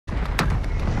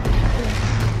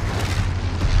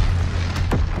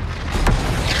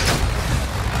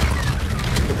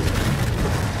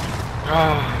Hey,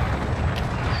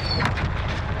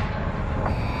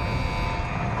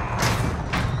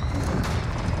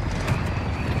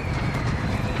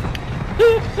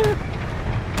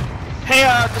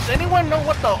 does anyone know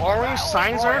what the orange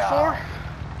signs are for?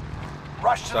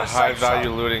 Rush to the high value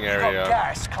looting area.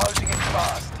 Gas closing in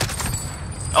fast.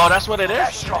 Oh, that's what it is?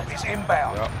 Gas drop is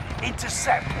inbound. Yep.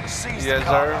 Intercept and seize the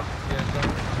cargo.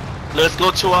 Let's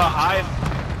go to a high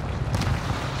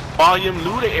volume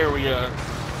looter area.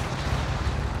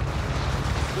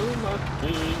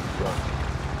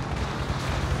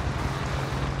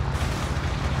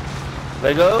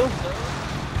 Let go.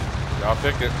 Y'all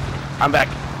pick it. I'm back.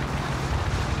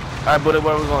 Alright, Buddha,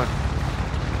 where are we going?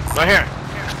 Right here.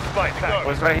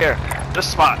 What's right here?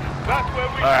 This spot.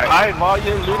 Alright, high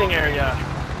volume looting area.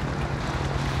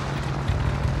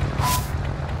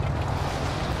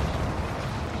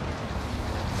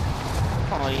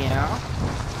 Oh yeah.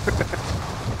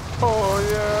 Oh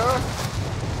yeah.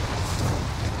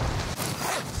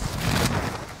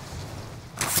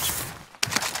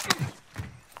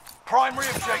 Primary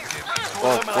objective is to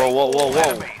Whoa, eliminate whoa, whoa, whoa, all whoa.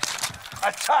 enemies.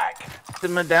 Attack. Sit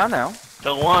him down now.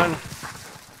 The one.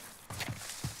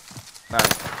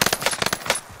 Nice.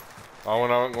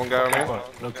 One guy on me.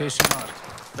 Location marked.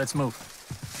 Let's move.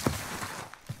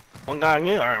 One guy on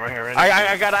you. Alright, right here. Ready?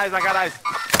 I got eyes.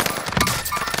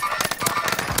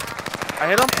 I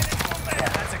hit him. Yeah,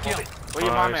 that's a kill. Where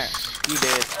your mom at? He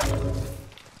dead.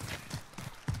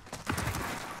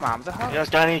 Mom's a house. You guys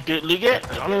got any good loot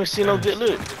yet? I don't even see no good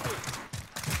loot.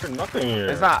 There's nothing here.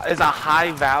 It's a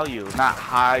high value, not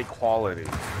high quality.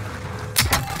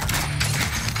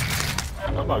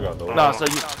 No, so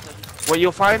what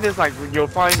you'll find is like you'll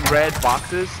find red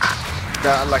boxes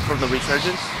that like from the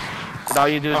resurgence. And all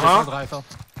you do is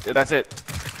that's it.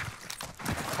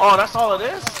 Oh, that's all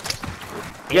it is?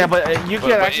 Yeah, but you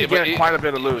can actually get quite a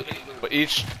bit of loot. But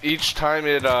each time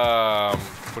it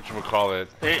whatchamacallit?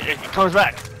 It comes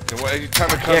back. Every time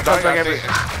it comes back,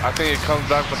 I think it comes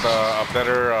back with a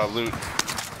better loot.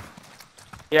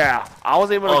 Yeah, I was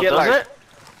able to get like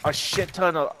a shit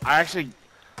ton of.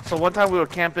 So one time we were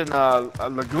camping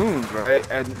lagoons, right?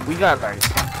 And we got like,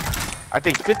 I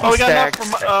think 50 stacks. Oh, we got enough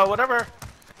from whatever.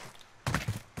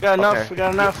 We got enough. Okay. We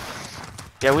got enough.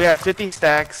 Yeah, we had 50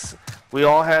 stacks. We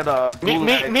all had meet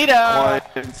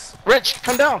Rich,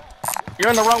 come down. You're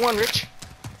on the wrong one, Rich.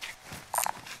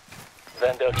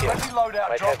 Vendor kill.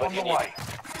 Loadout drop on the way.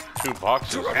 2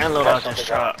 boxes. And loadout just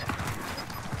dropped.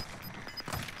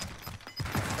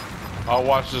 I'll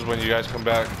watch this when you guys come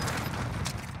back.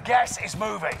 Gas is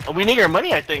moving. We need your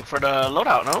money, I think, for the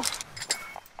loadout, no?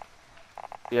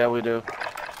 Yeah, we do.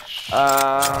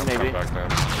 Maybe.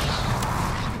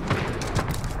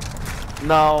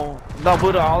 No,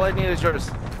 Buddha. All I need is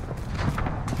yours.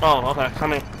 Oh, okay,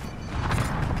 coming.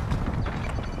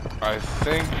 I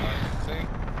think.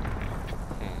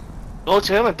 Go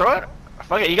to him and throw it.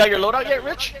 Fuck it. You got your loadout yet,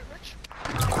 Rich?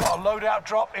 Got a loadout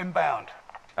drop inbound.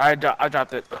 I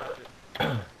dropped it.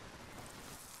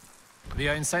 We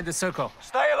are inside the circle.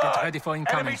 Stay alert. Get ready for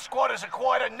incoming. Enemy squad has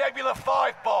acquired a Nebula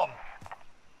 5 bomb.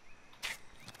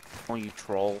 Oh, you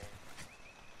troll.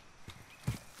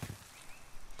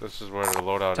 This is where the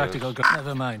loadout Tactical is.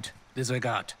 Never mind.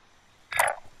 Disregard.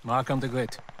 Mark on the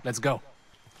grid. Let's go.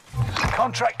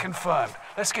 Contract confirmed.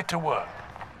 Let's get to work.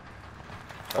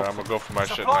 Alright, I'm gonna go for my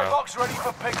shit Supply now. box ready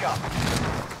for pickup.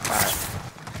 Alright.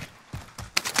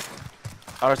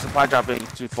 Our supply drop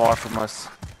ain't too far from us.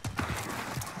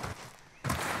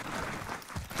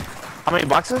 How many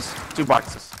boxes? 2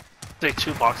 boxes. Take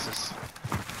 2 boxes.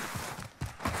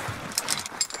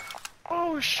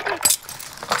 Oh shit.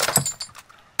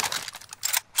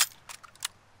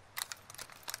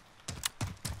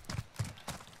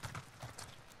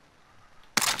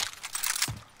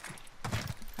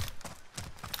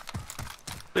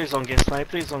 Please don't get sniped,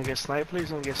 please don't get sniped, please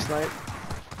don't get sniped.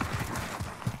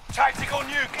 Tactical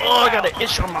nuke. Oh, I got an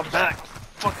itch on my back.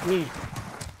 Fuck me.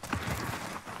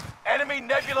 Enemy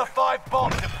Nebula 5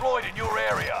 bomb deployed in your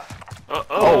area.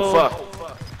 Oh,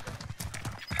 fuck.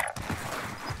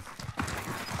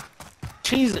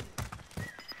 Jeez.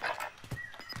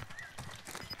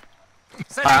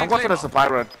 I'm going for the supply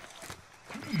run.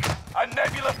 A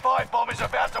Nebula 5 bomb is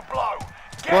about to blow.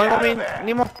 Get Well, out I mean, of there.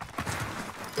 Nemo.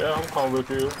 Yeah, I'm calling with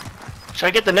you. Should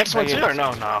I get the next one too or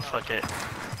no? Nah, fuck it.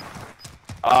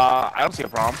 I don't see a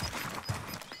problem.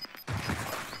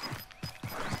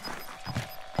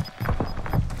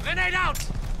 Grenade out!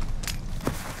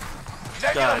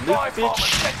 Nebula 5 bomb bitch.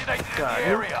 has detonated in the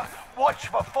area. Watch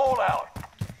for fallout.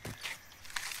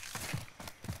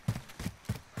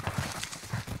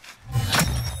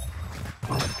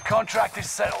 Contract is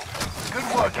settled. Good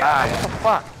work out there. What the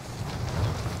fuck?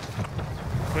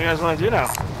 do you guys want to do now?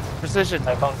 Precision.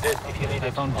 I found this if you need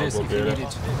it.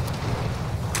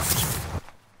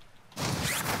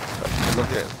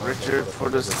 Look at Richard for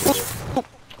this.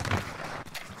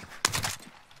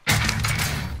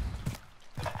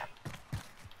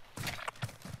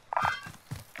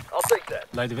 I'll take that.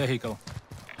 Light vehicle.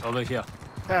 Over here.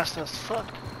 Fast as fuck.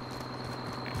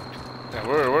 Yeah,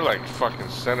 we're like fucking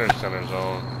center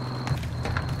zone.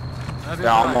 Yeah,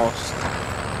 almost.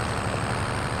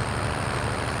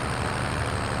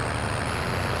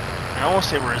 I won't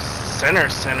say we're center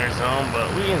zone,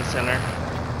 but we in center.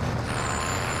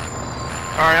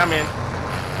 Alright, I'm in.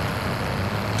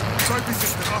 Trophy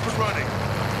system up and running.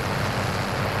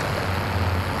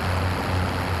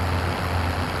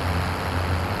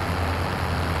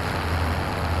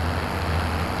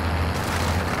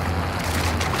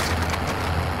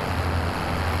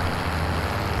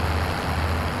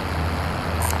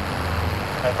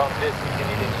 I found this if you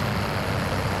need it.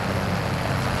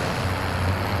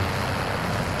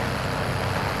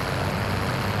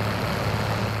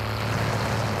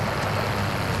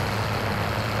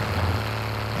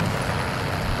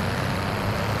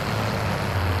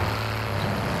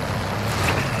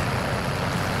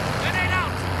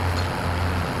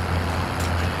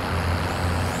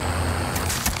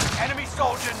 Enemy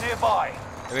soldier nearby.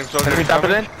 Enemy tap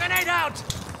it in. Grenade out.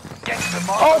 Get to the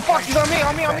mark. Oh fuck, he's on me,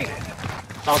 on me, on me.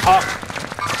 On top.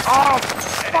 Oh,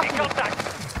 Enemy contact.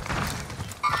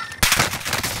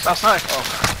 That's nice.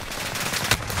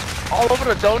 all over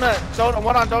the donut.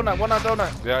 One on donut, one on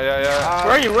donut. Yeah.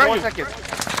 Where are you? Where are 4 you? seconds.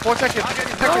 4 seconds.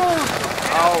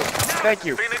 Oh, thank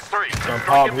you. Phoenix 3. On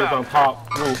top, he's on top.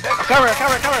 Roof. Cover.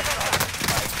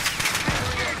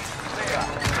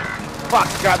 Fuck,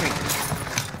 got me.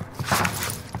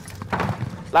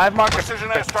 Live marker. Precision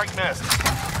airstrike nest.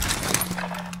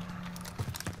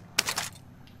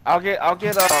 I'll get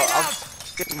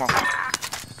them off.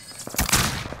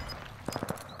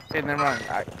 Okay, never mind.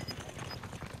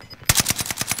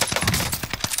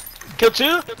 Kill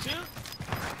two?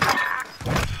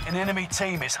 An enemy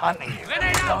team is hunting you.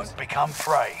 Don't become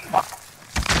prey.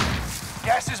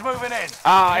 Gas is moving in. New safe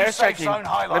Airstriking. zone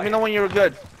highlighted. Let me know when you were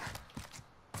good.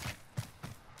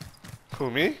 Who,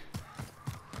 me?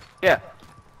 Yeah.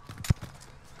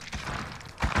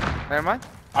 Never mind.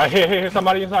 I hear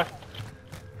somebody inside.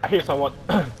 I hear someone.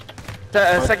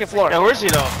 Second floor. Yeah, where's he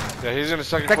though? Yeah, he's in the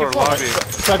second Second floor floor. lobby.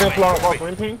 Second floor of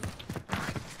green ping.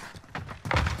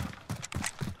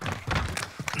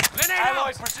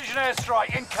 Allied precision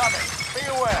airstrike incoming. Be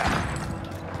aware.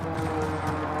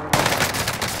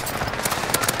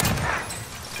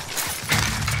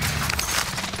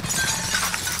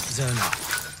 Zone up.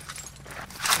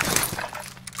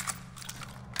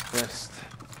 West.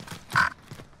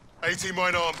 18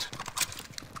 mine armed.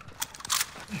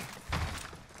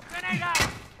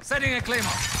 Setting a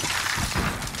claymore.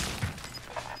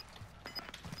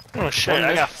 Oh shit,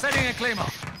 I got. Setting a claymore.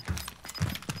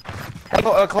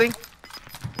 Clean.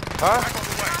 Huh?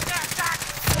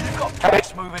 You've got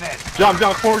gas moving in. Jump,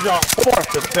 4 jump. 4.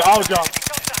 They all jump.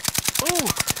 Ooh.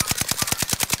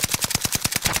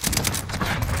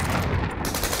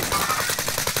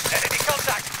 Enemy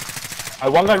contact.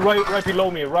 One guy right below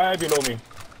me.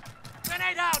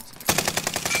 Grenade out.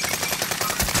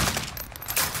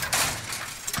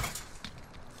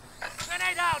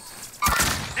 Grenade out.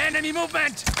 Enemy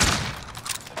movement.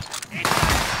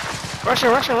 Rush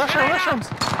him.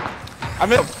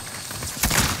 I'm in.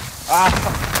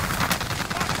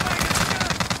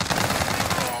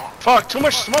 Fuck, too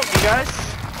much smoke, you guys.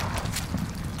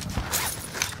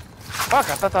 Fuck,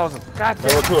 I thought that was a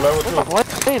goddamn. Level 2. What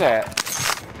say that?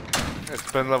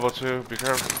 It's been level 2. Be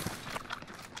careful.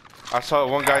 I saw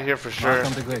one guy here for sure. Mark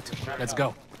on the grid. Let's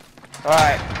go.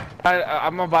 Alright.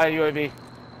 I'm gonna buy a UAV.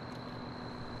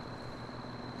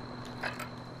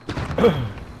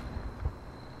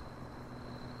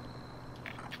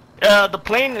 The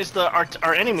plane is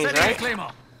our enemies, Setting a right?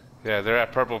 claymore. Yeah, they're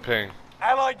at purple ping.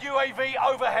 Allied UAV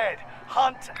overhead.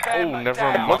 Hunt them Oh, never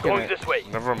down. mind. Going this way.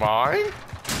 Never mind.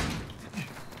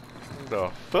 The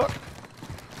fuck?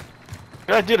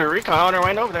 I did a recon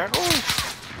right over there. Ooh.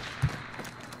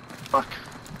 Fuck.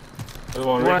 You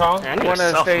want recon? I You need wanna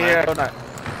a self, stay here man. or not?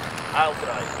 I'll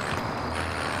drive.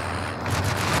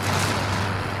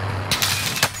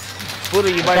 Buddha,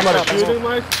 you by Somebody yourself. shooting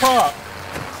my spot.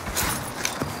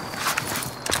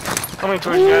 Coming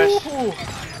towards you guys.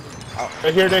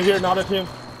 They're here, another team.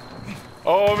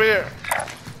 Oh, over here.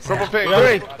 Purple ping.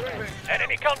 Yeah.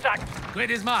 Enemy contact.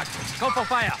 Grid is marked. Go for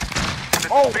fire.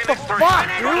 Oh, what the fuck,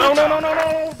 dude?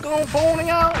 No. Go bowling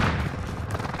out.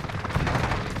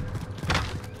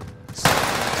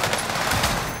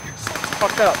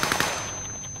 Fucked up.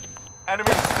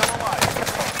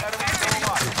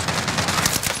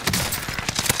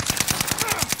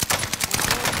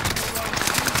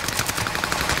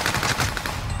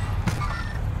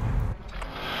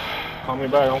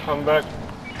 coming back. I'm coming back.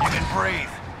 You can breathe.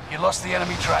 You lost the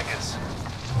enemy trackers.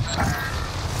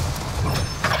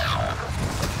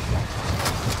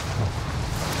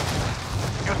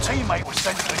 Your teammate was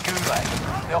sent to the gulag.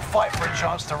 They'll fight for a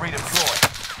chance to redeploy.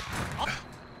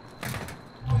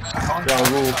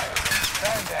 Down roof.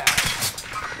 Stand down.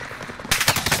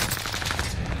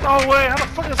 No way, how the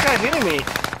fuck is this guy hitting me?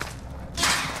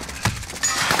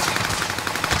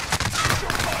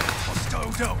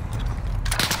 Go.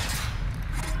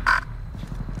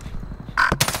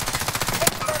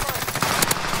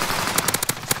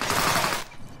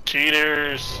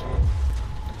 Cheaters.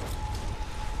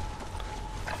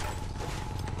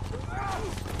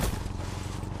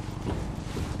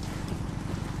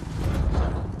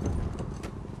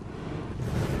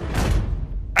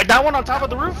 I got one on top of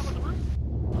the roof.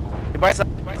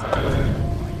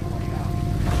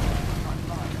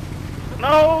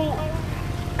 No.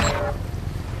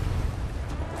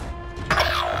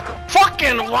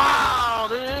 Fucking wow,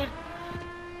 dude.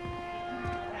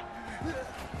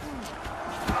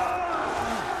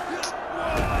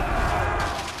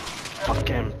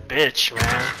 Fucking bitch,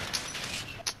 man.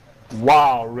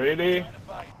 Wow, really?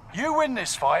 You win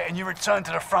this fight and you return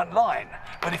to the front line.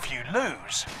 But if you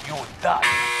lose, you're done.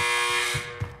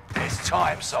 It's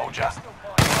time, soldier.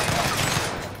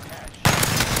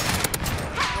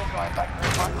 You're going back to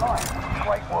the front line.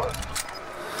 Great work.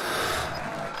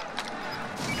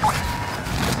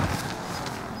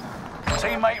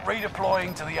 Teammate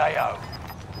redeploying to the AO.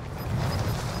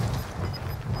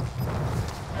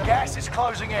 Gas is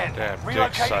closing in. Damn,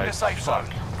 Relocating the safe zone.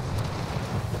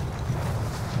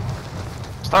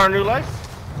 Start a new life?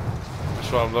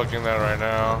 That's what I'm looking at right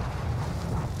now.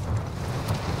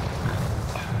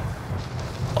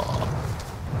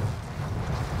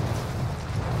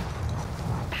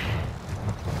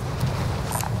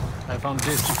 I found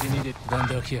this if you need it. Down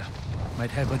there here.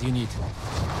 Might have what you need.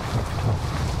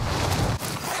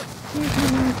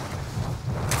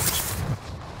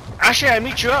 Actually, I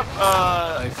meet you up.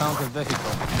 I found a vehicle.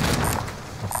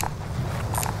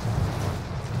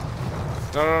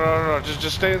 No.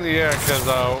 Just stay in the air, because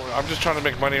I'm just trying to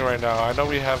make money right now. I know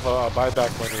we have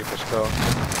buyback money, but still.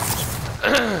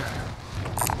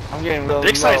 I'm getting real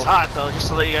Big side's hot though, just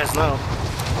to let you guys know.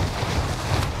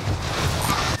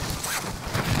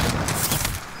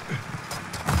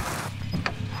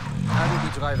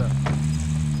 Howdy, driver.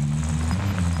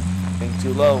 Getting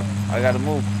too low. I gotta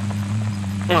move.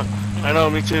 I know,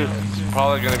 me too. It's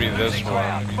probably gonna be this one.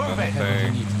 I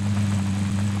think.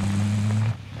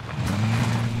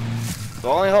 The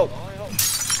only hope.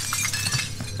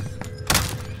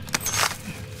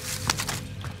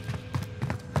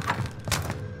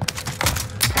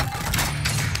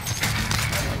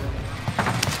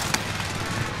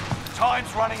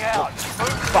 Time's running out. Move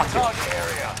to the target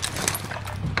area.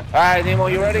 Alright, Nemo,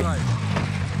 you ready?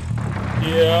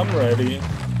 Yeah, I'm ready.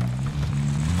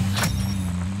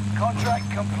 Contract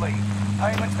complete.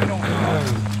 Payment's been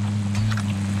authorized.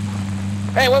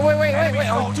 Hey, wait. Enemy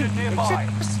Oh, soldier dude, nearby.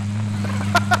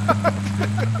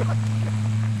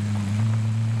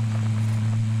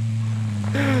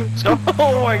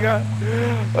 oh my god.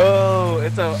 Oh,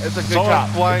 it's a good Someone job.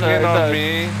 flying in on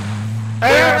me.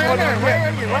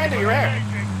 Right here.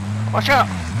 Watch out.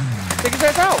 Take his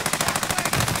ass out.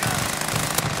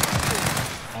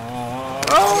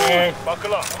 Oh,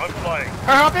 Buckle up, I'm flying.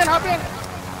 Hop in.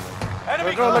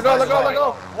 Enemy Let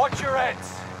go. Watch your heads.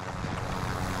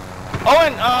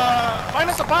 Owen, find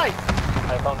us a pie. I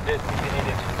found this if you need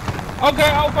it.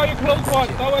 okay, I'll buy you close one.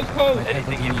 That was close.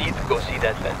 Anything you need, go see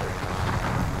that vendor.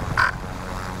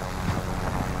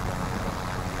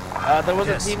 There was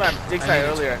a team at Dig side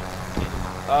earlier.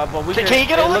 But we Can you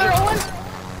get over there, Owen?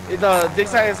 The Dig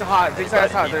side is hot. There's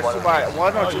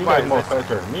one or two You guys buys. more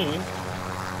faster than me.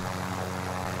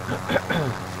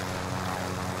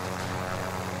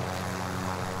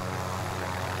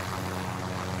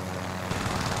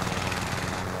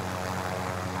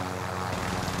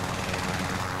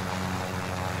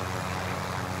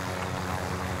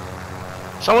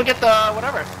 Someone get the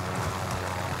whatever.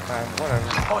 Whatever.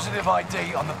 Positive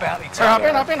ID on the bounty Hop target.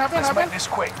 in. Let's make this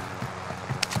quick.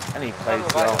 I need plays,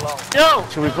 bro. Yo,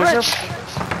 Should we push him?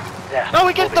 Yeah. No,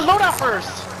 we get the loadout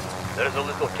first. There's a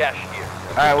little cash here.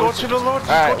 Alright, Go to the Lord.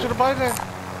 Alright. Go to the buy then.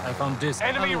 I found this.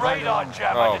 Enemy I'll ride radar along.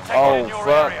 jammer Oh. detected Oh, in your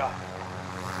fuck. area.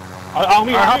 On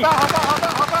me. Hop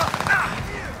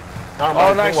out.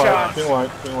 Oh, nice shot. Being white.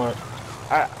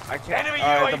 I can't. Enemy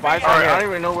Alright, the UAV buys Alright, are I don't here.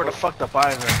 even know where the fuck the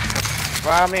buys are.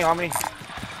 Right on me.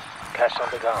 Cash on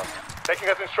the ground. Taking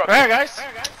as instructed. Alright, guys.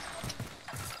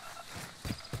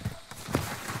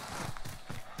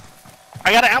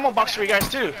 I got an ammo box for you guys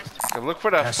too. Yeah, look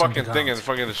for that Pass on fucking the thing guns. and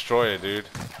fucking destroy it, dude.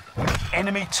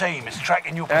 Enemy team is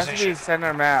tracking your That's the position.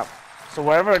 center map. So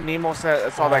wherever Nemo said,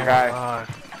 that's all that guy.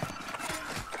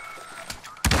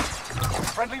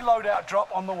 Friendly loadout drop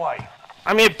on the way.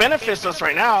 I mean, it benefits us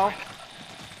right now.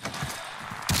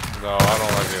 No, I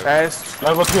don't like it. Guys,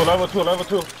 Level 2, level 2, level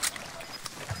 2.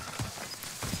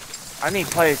 I need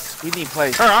plates. We need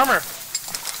plates. Her armor.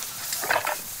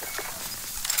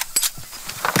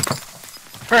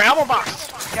 Her ammo box.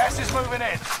 Gas is moving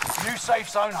in. New safe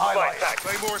zone highlighted.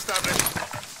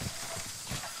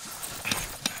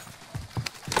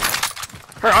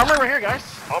 Her armor right here, guys.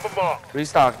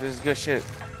 Restock. This is good shit.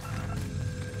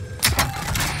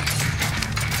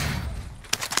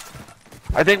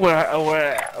 I think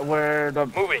we're the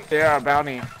Moving. they are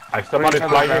bounty. I somebody We're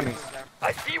each fly other's in. bounties.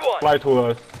 I see one. Fly to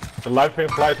us. The live plane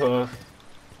fly to us.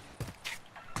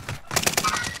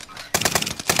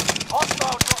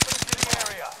 Hostile dropping into the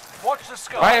area. Watch the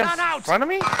sky. Right in front of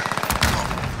me?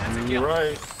 You're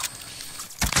right.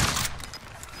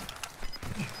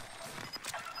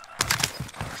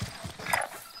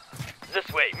 This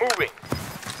way, moving.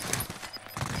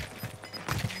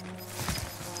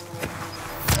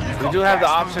 We do have the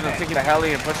option of taking a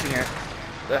heli and pushing it.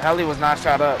 The heli was not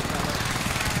shot up.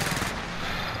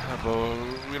 But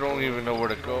we don't even know where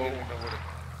to go.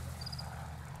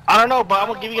 I don't know, but I'm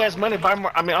gonna give you guys money. Buy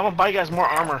more. I mean, I'm gonna buy you guys more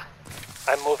armor.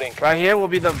 I'm moving. Right here will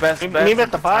be the best. Maybe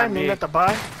at the buy. time Maybe being. at the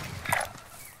buy.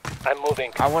 I'm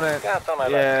moving. I wanna. Gas on my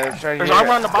left. Yeah, it's right There's here.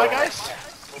 armor on the buy, guys.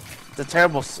 It's a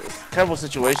terrible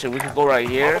situation. We could go right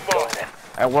here Going in.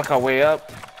 and work our way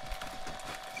up.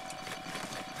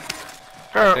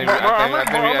 Her, Maybe- more I armor,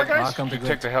 think more we armor, had- guys. Mark on the You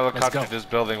grid. take the Let's helicopter go. to this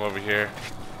building over here.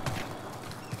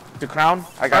 The crown.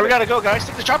 I got Alright, we it. gotta go, guys.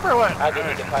 Take the chopper or what? I didn't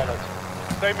need the pilot.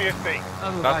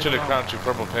 Not to the crown, to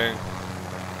purple ping.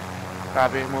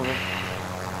 Copy. Moving.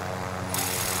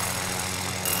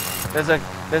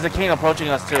 There's a king approaching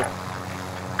us too.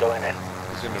 Going in.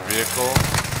 He's in the vehicle.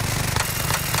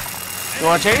 You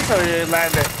want to chase or you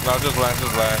land it? No, just land,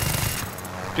 just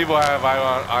land. People have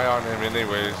eye on him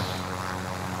anyways.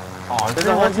 Oh, There's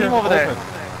a whole team over there.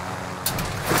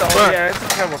 Yeah, it's a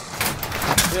terrible.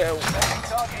 Yeah,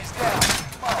 Target is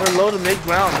down. we're low to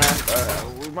mid-ground,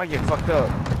 man. We might get fucked up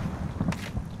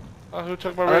Oh, who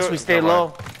took my unless radio? we stay Never mind.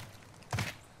 low.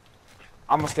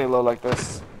 I'm gonna stay low like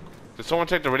this. Did someone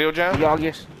take the radio jam? Y'all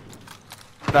get.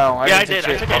 No, I Yeah, I didn't did. I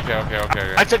take took shit. it.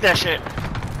 Okay. I took that shit.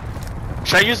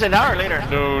 Should I use it now or later?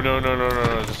 No.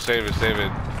 Just save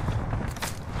it.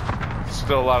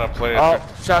 Still a lot of players. Oh,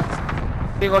 shot.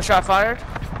 Single shot fired.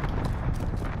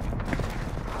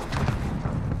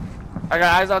 I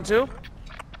got eyes on two.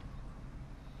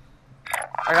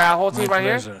 I got a whole team My right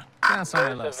here, pleasure. Gas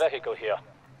on my There's a left. vehicle here.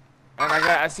 and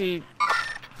I see.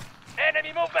 Enemy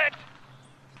movement.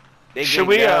 They Should getting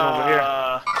we, down over here.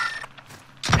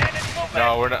 Enemy movement.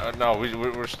 No, we're not. No,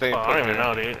 we're staying. Oh, I put don't even here.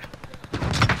 know, dude.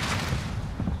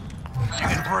 You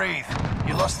can breathe.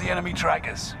 You lost the enemy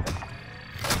trackers.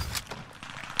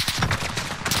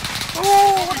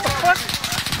 Oh, what the fuck?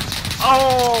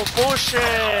 Oh,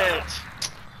 bullshit.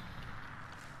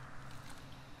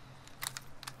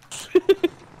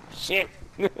 Shit.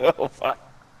 Oh fuck.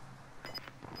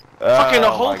 Fucking the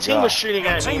Oh, whole my team God. was shooting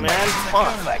at me, Teammates man. in the Fuck.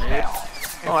 gulag now.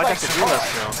 If Oh, I they got the gulag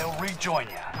survive, now. they'll rejoin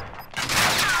you.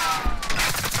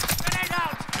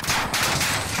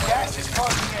 Gas is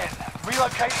closing in.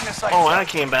 Relocating the safe Oh, zone. and I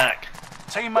came back.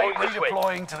 Teammate Going this way.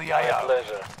 redeploying to the My AO.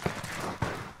 pleasure.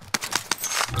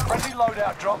 Friendly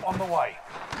loadout drop on the way.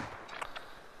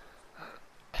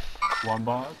 One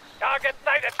box. Target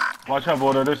sighted. Watch out,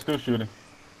 boy. They're still shooting.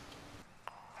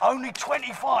 Only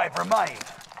 25 remain.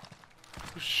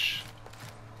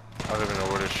 I don't even know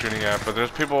where they're shooting at, but there's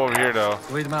people over here though.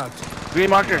 Grid marked. Green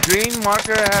marker. Green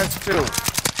marker has two.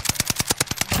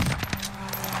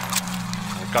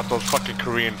 Got those fucking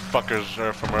Korean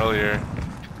fuckers from earlier.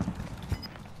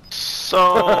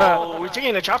 So, we're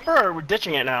taking the chopper or we're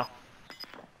ditching it now?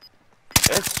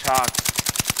 It's chalk.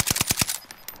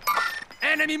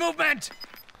 Enemy movement!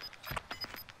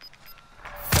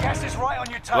 Gas is right on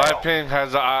your tail. Live ping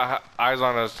has eyes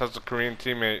on us. That's a Korean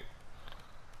teammate.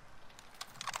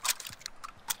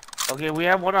 Okay, we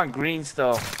have one on green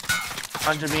still.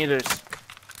 100 meters.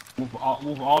 Move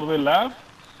all the way left.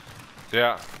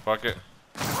 Yeah, fuck it.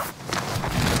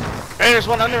 Hey, there's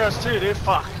one under us too, dude.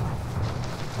 Fuck.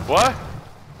 What?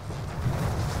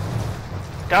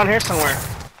 Down here somewhere.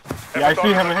 Yeah, I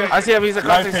see him here. I see him. He's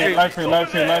across the street. Live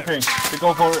ping. They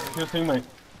go for his teammate.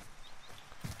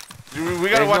 We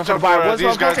gotta watch out by. for What's these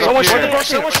wrong, guys okay? up Someone's here. shooting us.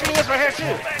 Someone's shooting us right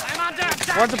here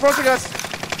too. One's approaching us.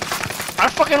 I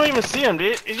fucking don't even see him,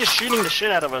 dude. He's just shooting the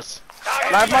shit out of us.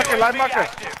 Live marker. Live marker.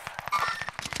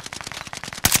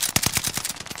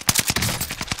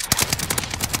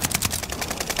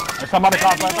 somebody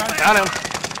caught my friend. Got him.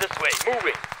 This way,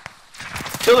 moving.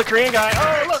 Kill the Korean guy.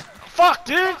 Oh, look. Fuck,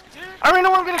 dude. I already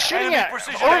know where I'm getting shooting Enemy at.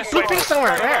 precision Or airstrike. blue pink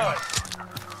somewhere. There.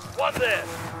 One there.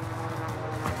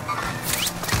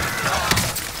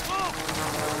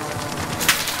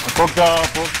 I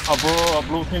broke a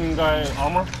blue team guy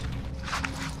armor.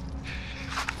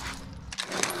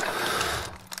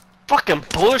 Fucking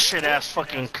bullshit ass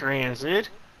fucking Koreans, dude.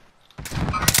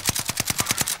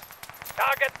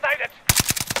 Target sighted.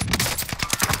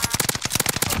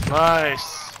 Nice.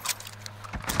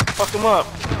 Fuck him up.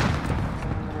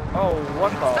 Oh,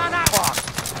 what the fuck?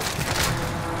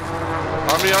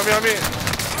 On me.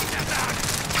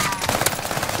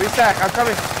 Restack, I'm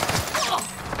coming.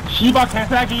 Shiba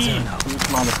Kasaki! This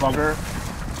motherfucker.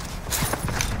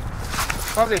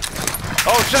 Something.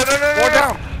 Oh shit! No! Four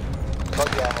down.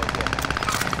 Broke.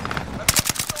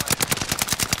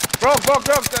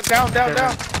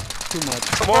 Down. Too much.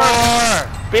 More!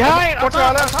 Behind! Four to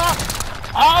our left.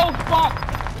 Oh fuck!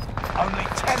 Only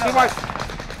 10 See of my. us.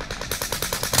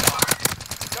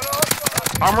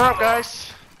 Armor up, guys.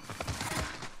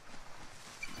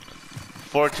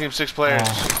 4 team, 6 players.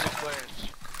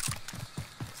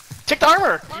 Take the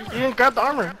armor. You didn't grab the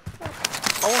armor.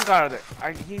 Owen got it.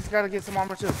 He's got to get some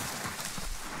armor too.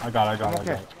 I got it.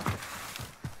 Okay.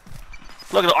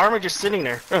 Look, the armor just sitting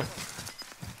there.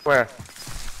 Where?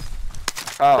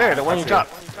 Oh, There, the one you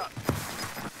dropped.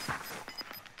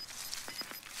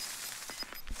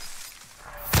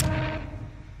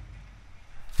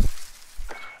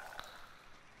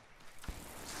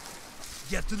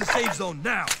 Get to the safe zone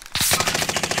now.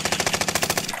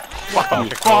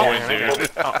 Fucking going, dude.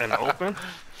 Out in the open.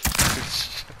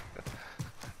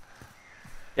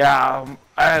 Yeah,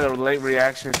 I had a late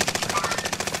reaction.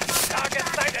 Target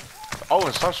sighted. Oh,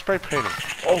 and stop spray painting.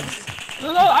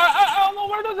 No, I don't know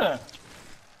where it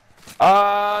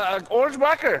is. Orange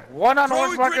marker. One on Throwing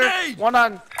orange marker. grenade! One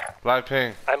on. Live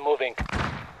ping. I'm moving.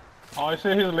 Oh, I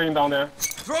see he's laying down there.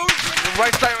 Throwing grenade!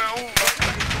 Right side.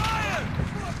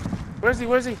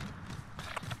 Where's he?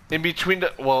 In between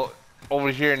the. Well, over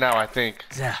here now, I think.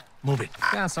 Yeah, move it.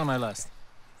 Cancel my last.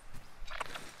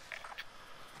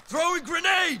 Throwing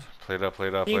grenade! Played up.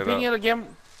 Can you ping it again?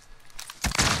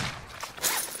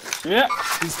 Yeah.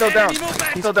 He's still down. Enemy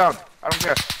movement! He's still down. I don't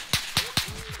care.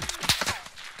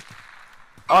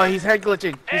 Oh, he's head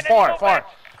glitching. He's far.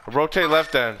 Rotate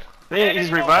left then. He's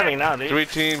reviving now, dude. 3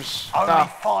 teams. Only No.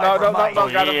 5 remain. No,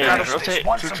 got him. Yeah. Finish this Rotate.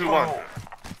 once 2, and 2, for 1. all.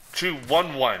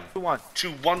 2-1-1. 2-1.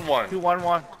 2-1-1.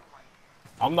 2-1-1.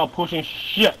 I'm not pushing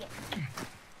shit.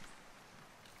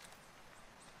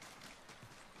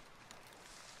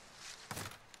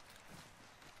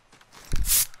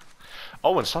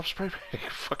 Oh, and stop spray painting.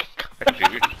 Fucking guy,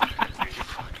 dude.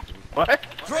 What?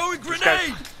 Throwing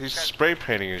grenade! He's spray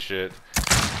painting and shit.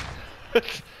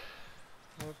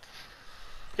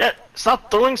 Yeah,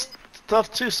 stop throwing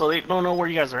stuff too so they don't know where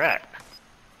you guys are at.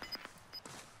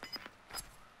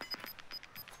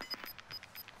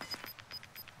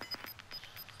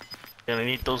 Gonna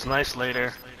need those knives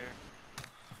later.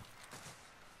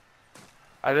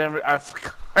 I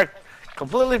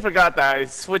completely forgot that I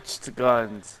switched to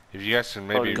guns. If you guys can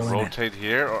maybe Go in rotate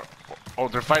here, or oh,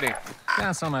 they're fighting.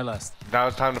 Cancel my last. Now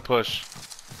it's time to push.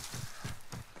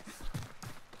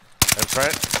 In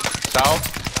front, south.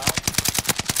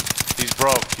 He's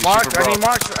broke. He's Mark, super I need broke.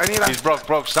 marks. I need a. He's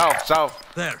broke.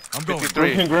 South. There, I'm going.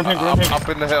 53. Green ping. Up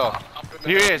in the hill.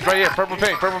 Here he is, right here. Purple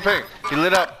pink. He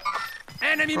lit up.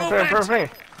 Enemy movement!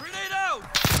 Perfect. Grenade out!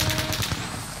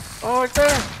 Oh, right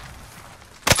there.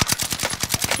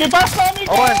 ¿Qué pasa,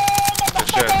 amigo? Owen. Good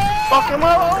shit. Fuck him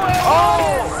up!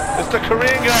 Oh! It's the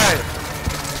Korean guy.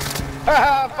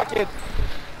 Haha, fuck it.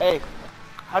 Hey,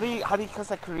 how do you cuss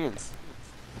at Koreans?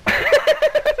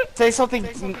 Say something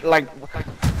like,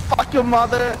 fuck your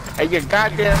mother and your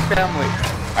goddamn family.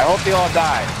 I hope they all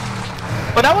die.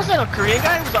 But that wasn't a Korean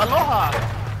guy, it was Aloha!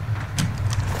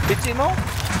 Did you know?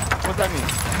 What's that mean?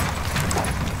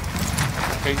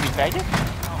 Crazy faggot?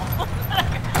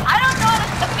 I don't know how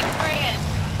to speak Korean.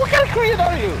 What kind of Korean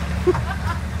are you?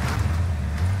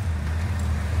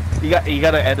 You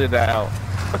gotta edit that out.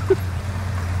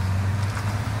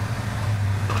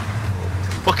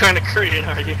 What kind of Korean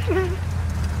are you?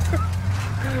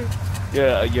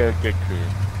 Yeah, you're a good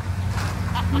Korean.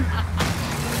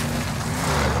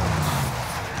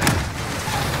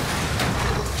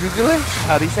 Juggle?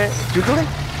 How do you say it? Juggle?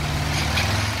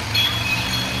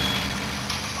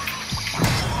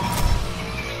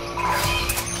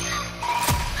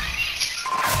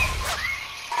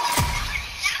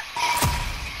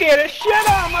 Get a shit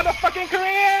on, motherfucking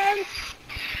Koreans!